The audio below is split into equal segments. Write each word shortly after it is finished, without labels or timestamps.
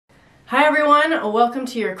Hi everyone, welcome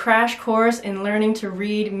to your crash course in learning to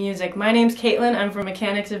read music. My name's Caitlin, I'm from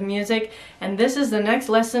Mechanics of Music, and this is the next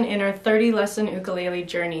lesson in our 30-lesson ukulele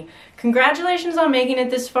journey. Congratulations on making it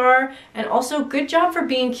this far, and also good job for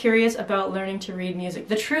being curious about learning to read music.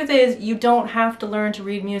 The truth is, you don't have to learn to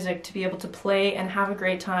read music to be able to play and have a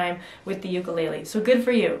great time with the ukulele, so good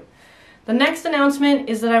for you. The next announcement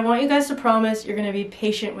is that I want you guys to promise you're going to be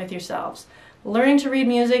patient with yourselves. Learning to read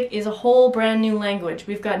music is a whole brand new language.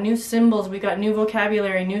 We've got new symbols, we've got new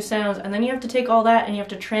vocabulary, new sounds, and then you have to take all that and you have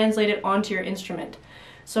to translate it onto your instrument.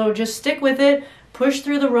 So just stick with it, push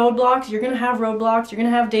through the roadblocks. You're going to have roadblocks, you're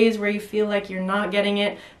going to have days where you feel like you're not getting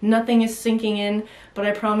it, nothing is sinking in, but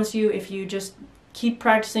I promise you if you just keep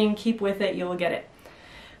practicing, keep with it, you'll get it.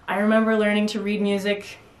 I remember learning to read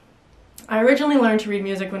music. I originally learned to read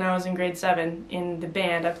music when I was in grade 7 in the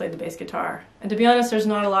band. I played the bass guitar. And to be honest, there's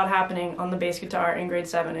not a lot happening on the bass guitar in grade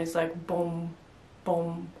 7. It's like boom,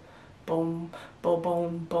 boom, boom, boom,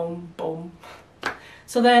 boom, boom, boom.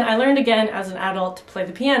 So then I learned again as an adult to play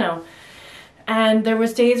the piano. And there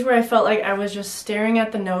was days where I felt like I was just staring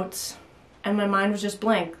at the notes and my mind was just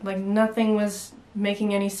blank. Like nothing was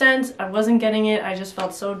making any sense. I wasn't getting it. I just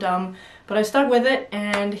felt so dumb. But I stuck with it,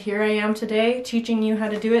 and here I am today teaching you how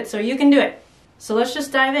to do it so you can do it. So let's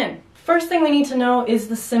just dive in. First thing we need to know is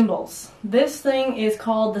the symbols. This thing is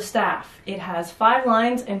called the staff. It has 5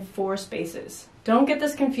 lines and 4 spaces. Don't get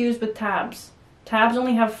this confused with tabs. Tabs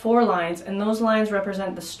only have 4 lines, and those lines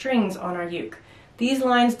represent the strings on our uke. These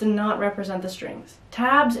lines do not represent the strings.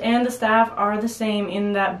 Tabs and the staff are the same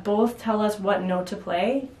in that both tell us what note to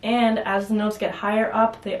play, and as the notes get higher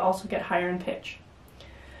up, they also get higher in pitch.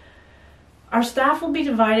 Our staff will be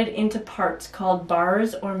divided into parts called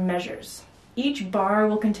bars or measures. Each bar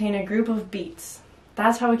will contain a group of beats.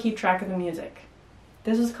 That's how we keep track of the music.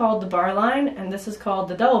 This is called the bar line, and this is called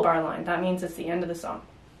the double bar line. That means it's the end of the song.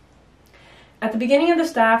 At the beginning of the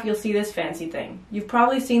staff, you'll see this fancy thing. You've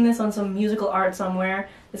probably seen this on some musical art somewhere.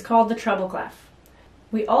 It's called the treble clef.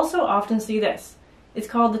 We also often see this. It's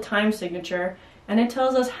called the time signature, and it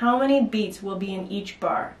tells us how many beats will be in each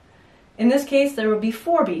bar. In this case, there will be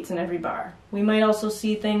 4 beats in every bar. We might also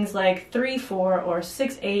see things like 3-4 or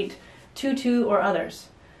 6-8, 2-2 or others.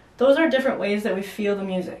 Those are different ways that we feel the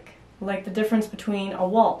music, like the difference between a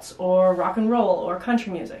waltz or rock and roll or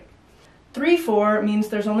country music. 3-4 means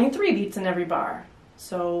there's only 3 beats in every bar.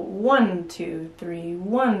 So 1, 2, 3,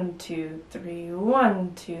 1, 2, 3,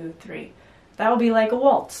 1, 2, 3. That will be like a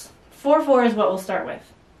waltz. 4-4 is what we'll start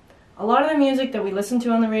with. A lot of the music that we listen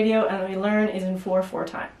to on the radio and that we learn is in 4-4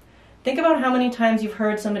 time. Think about how many times you've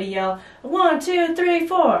heard somebody yell 1, 2, 3,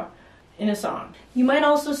 4 in a song. You might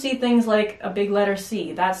also see things like a big letter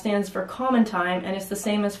C. That stands for common time, and it's the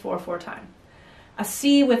same as 4-4 time. A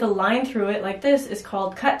C with a line through it like this is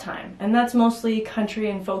called cut time, and that's mostly country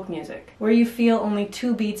and folk music, where you feel only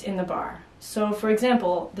 2 beats in the bar. So for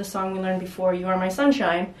example, the song we learned before, You Are My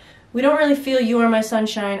Sunshine, we don't really feel You Are My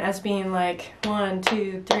Sunshine as being like 1,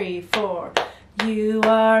 2, 3, 4. You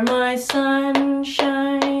are my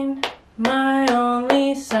sunshine, my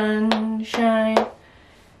only sunshine.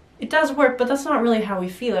 It does work, but that's not really how we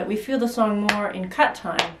feel it. We feel the song more in cut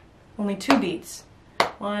time, only 2 beats.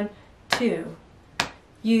 1, 2.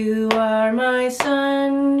 You are my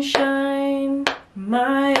sunshine,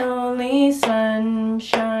 my only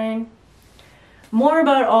sunshine. More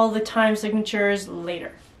about all the time signatures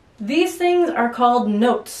later. These things are called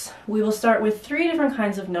notes. We will start with 3 different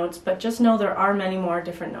kinds of notes, but just know there are many more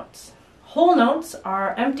different notes. Whole notes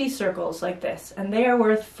are empty circles like this, and they are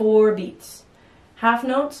worth 4 beats. Half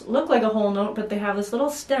notes look like a whole note, but they have this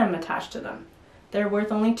little stem attached to them. They're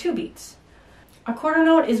worth only 2 beats. A quarter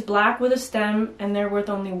note is black with a stem, and they're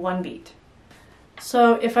worth only 1 beat.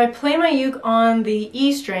 So if I play my uke on the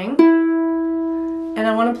E string, and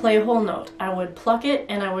I want to play a whole note, I would pluck it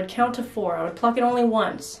and I would count to 4. I would pluck it only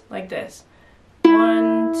once, like this.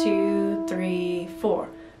 1, 2, 3, 4.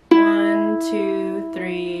 1, 2,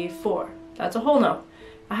 3, 4. That's a whole note.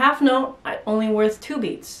 A half note, only worth 2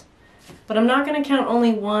 beats. But I'm not going to count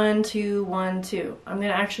only 1, 2, 1, 2. I'm going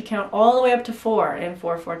to actually count all the way up to 4 in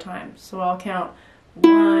 4-4 time. So I'll count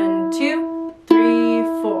 1, 2, 3,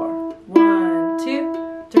 4. 1,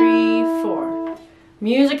 2, 3, 4.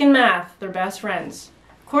 Music and math, they're best friends.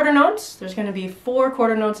 Quarter notes, there's going to be 4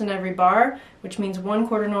 quarter notes in every bar, which means 1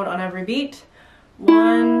 quarter note on every beat.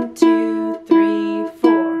 1, 2, 3,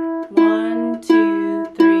 4. 1, 2,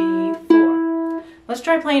 3, 4. Let's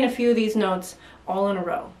try playing a few of these notes all in a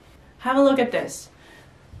row. Have a look at this.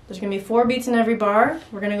 There's going to be 4 beats in every bar.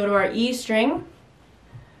 We're going to go to our E string,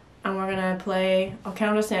 and we're going to play, I'll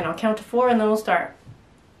count us in. I'll count to 4 and then we'll start.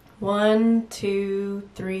 1, 2,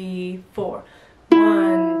 3, 4.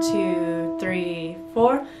 1, 2,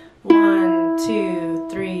 4. 1, 2,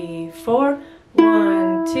 3, 4.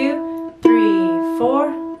 1, 2, 3,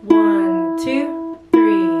 4. 1, 2,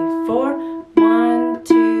 3, 4. 1,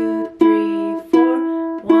 2, 3,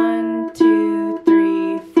 4. 1, 2,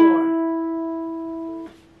 3, 4.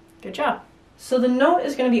 Good job. So the note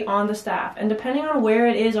is going to be on the staff, and depending on where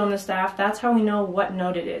it is on the staff, that's how we know what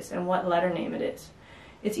note it is and what letter name it is.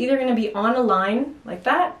 It's either going to be on a line, like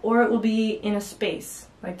that, or it will be in a space,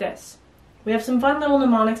 like this. We have some fun little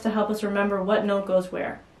mnemonics to help us remember what note goes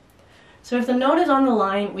where. So if the note is on the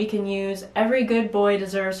line, we can use "every good boy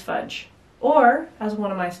deserves fudge." Or, as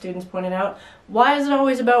one of my students pointed out, why is it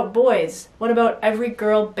always about boys? What about "every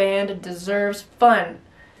girl band deserves fun"?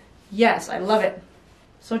 Yes, I love it.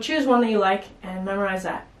 So choose one that you like and memorize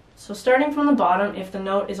that. So starting from the bottom, if the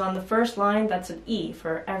note is on the first line, that's an E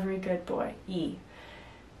for every good boy, E.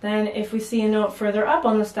 Then if we see a note further up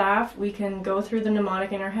on the staff, we can go through the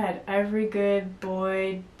mnemonic in our head. Every good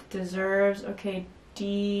boy deserves, okay,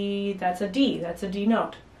 D, that's a D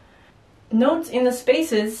note. Notes in the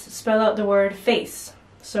spaces spell out the word face.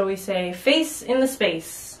 So we say face in the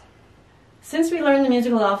space. Since we learned the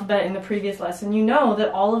musical alphabet in the previous lesson, you know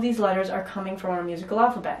that all of these letters are coming from our musical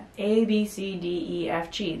alphabet. A, B, C, D, E, F,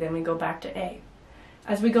 G. Then we go back to A.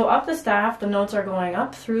 As we go up the staff, the notes are going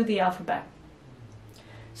up through the alphabet.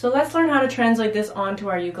 So let's learn how to translate this onto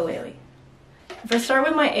our ukulele. If I start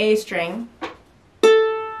with my A string,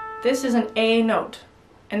 this is an A note.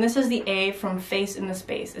 And this is the A from face in the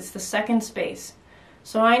space. It's the second space.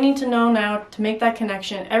 So I need to know now to make that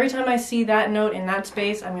connection. Every time I see that note in that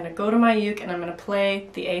space, I'm going to go to my uke and I'm going to play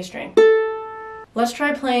the A string. Let's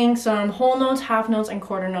try playing some whole notes, half notes, and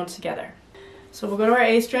quarter notes together. So we'll go to our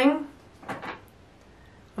A string.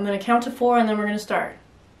 I'm going to count to 4 and then we're going to start.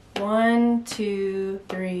 1, 2,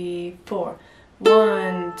 3, 4.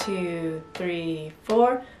 1, 2, 3,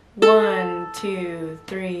 4. 1, 2,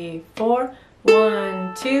 3, 4.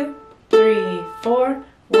 1, 2, 3, 4.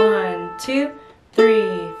 1, 2,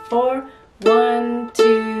 3, 4. 1,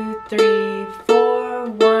 2, 3, 4.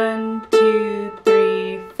 1, 2,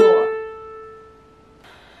 3, 4.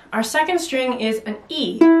 Our second string is an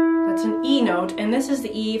E. That's an E note, and this is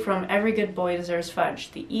the E from every good boy deserves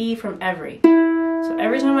fudge. The E from every. So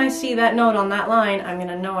every time I see that note on that line, I'm going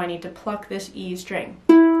to know I need to pluck this E string.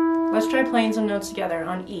 Let's try playing some notes together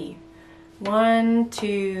on E. 1,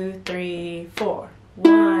 2, 3, 4.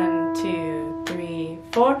 1, 2, 3,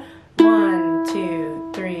 4. 1,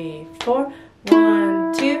 2, 3, 4.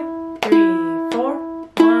 1, 2, 3, 4.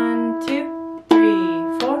 1, 2,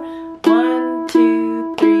 3, 4. 1,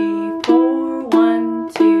 2, 3, 4. 1,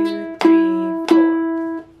 2, 3,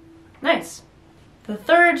 4. Nice. The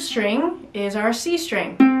third string is our C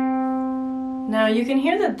string. Now you can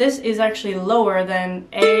hear that this is actually lower than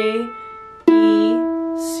A, E,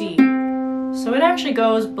 C. So it actually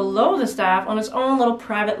goes below the staff on its own little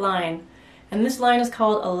private line. And this line is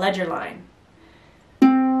called a ledger line.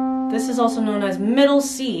 This is also known as middle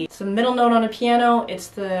C. It's the middle note on a piano.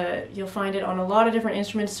 You'll find it on a lot of different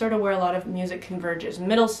instruments, sort of where a lot of music converges.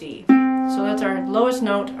 Middle C. So that's our lowest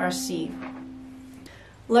note, our C.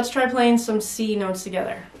 Let's try playing some C notes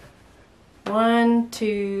together. 1,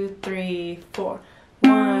 2, 3, 4.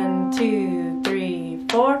 1, 2, 3,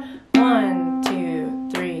 4. 1, 2,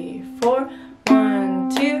 3, 4. 1,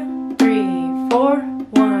 2, 3, 4.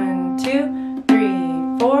 1, 2,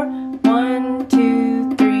 3, 4. 1,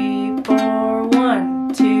 2, 3, 4.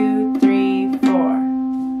 1, 2, 3, 4.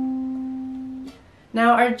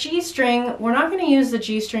 Now our G string, we're not going to use the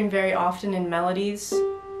G string very often in melodies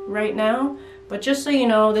right now, but just so you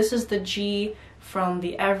know, this is the G from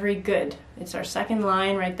the every good. It's our second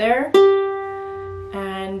line right there.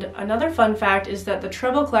 And another fun fact is that the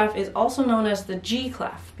treble clef is also known as the G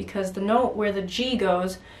clef because the note where the G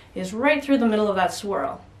goes is right through the middle of that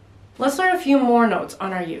swirl. Let's learn a few more notes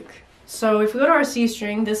on our uke. So if we go to our C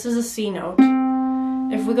string, this is a C note.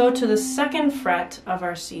 If we go to the second fret of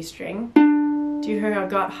our C string, do you hear how it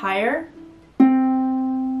got higher?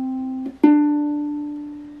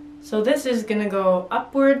 So this is going to go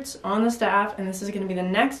upwards on the staff, and this is going to be the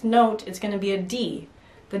next note. It's going to be a D.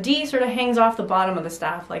 The D sort of hangs off the bottom of the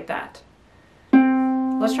staff like that.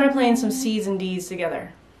 Let's try playing some C's and D's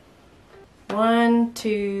together. 1,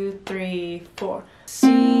 2, 3, 4.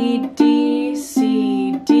 C, D,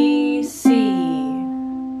 C, D, C,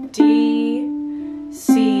 D,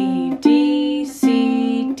 C, D,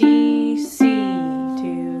 C, D, C,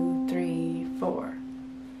 2, 3, 4.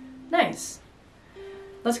 Nice.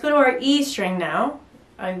 Let's go to our E string now.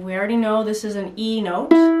 We already know this is an E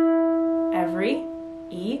note. Every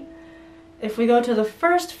E. If we go to the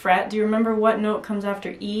first fret, do you remember what note comes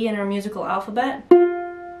after E in our musical alphabet?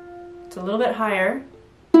 It's a little bit higher.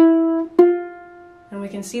 And we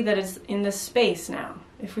can see that it's in this space now.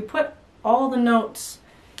 If we put all the notes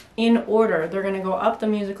in order, they're going to go up the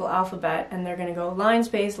musical alphabet, and they're going to go line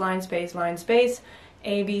space, line space, line space,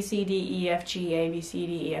 A, B, C, D, E, F, G, A, B, C,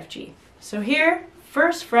 D, E, F, G. So here,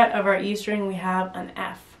 first fret of our E string, we have an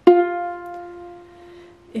F.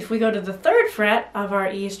 If we go to the third fret of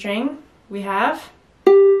our E string, we have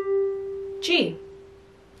G.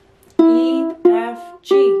 E, F,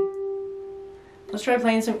 G. Let's try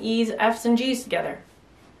playing some E's, F's, and G's together.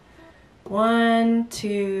 1,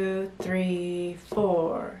 2, 3,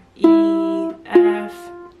 4. E,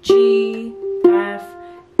 F, G, F,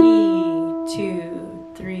 E,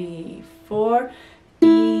 2, 3, 4.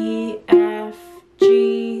 E, F,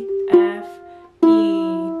 G, F,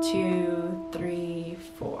 E, 2, 3,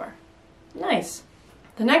 4. Nice.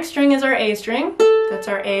 The next string is our A string. That's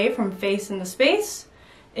our A from face in the space.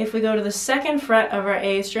 If we go to the second fret of our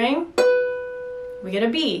A string, we get a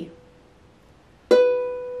B.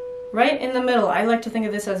 Right in the middle. I like to think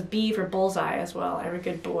of this as B for bullseye as well. Every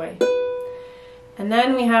good boy. And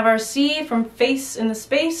then we have our C from face in the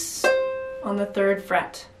space on the third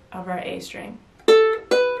fret of our A string.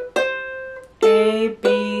 A,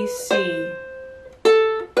 B, C.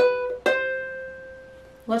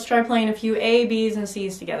 Let's try playing a few A, B's, and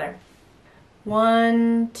C's together.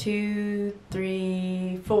 1, 2,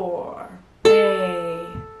 3, 4. A,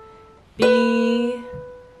 B,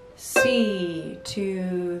 C,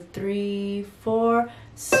 2, 3, 4.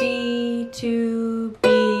 C, 2,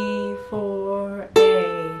 B, 4.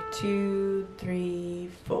 A, 2, 3,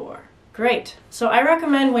 4. Great. So I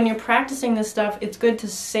recommend when you're practicing this stuff, it's good to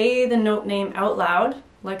say the note name out loud,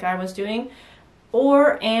 like I was doing,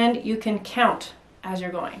 and you can count as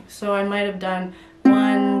you're going. So I might have done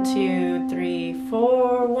 1, 2, 3,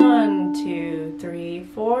 4, 1, 2, 3,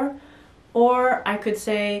 4, or I could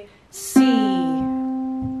say C,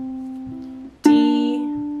 D.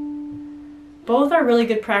 Both are really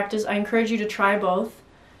good practice. I encourage you to try both,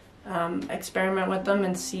 experiment with them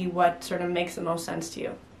and see what sort of makes the most sense to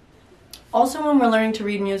you. Also, when we're learning to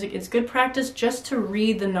read music, it's good practice just to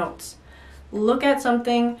read the notes. Look at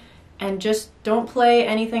something and just don't play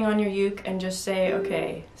anything on your uke and just say,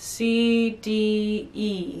 okay, C, D,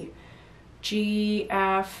 E, G,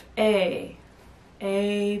 F, A,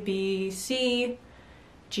 B, C,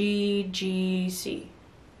 G, G, C.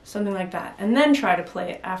 Something like that. And then try to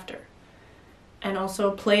play it after. And also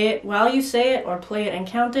play it while you say it or play it and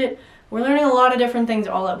count it. We're learning a lot of different things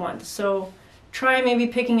all at once. So try maybe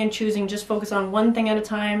picking and choosing, just focus on one thing at a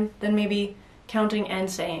time, then maybe counting and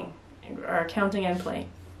saying, or counting and playing.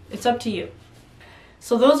 It's up to you.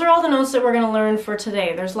 So those are all the notes that we're going to learn for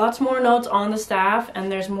today. There's lots more notes on the staff,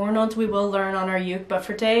 and there's more notes we will learn on our uke, but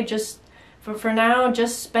for today, for now,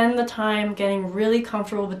 just spend the time getting really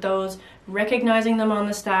comfortable with those, recognizing them on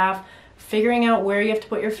the staff, figuring out where you have to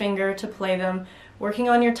put your finger to play them, working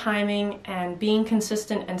on your timing, and being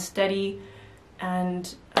consistent and steady.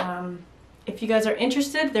 And if you guys are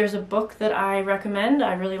interested, there's a book that I recommend.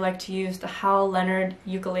 I really like to use the Hal Leonard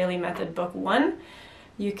Ukulele Method Book 1.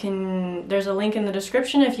 There's a link in the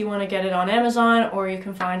description if you want to get it on Amazon, or you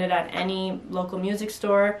can find it at any local music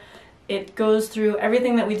store. It goes through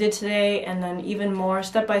everything that we did today and then even more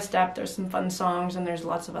step by step. There's some fun songs and there's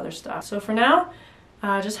lots of other stuff. So for now,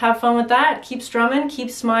 just have fun with that. Keep strumming,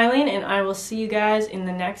 keep smiling, and I will see you guys in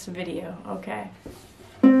the next video. Okay.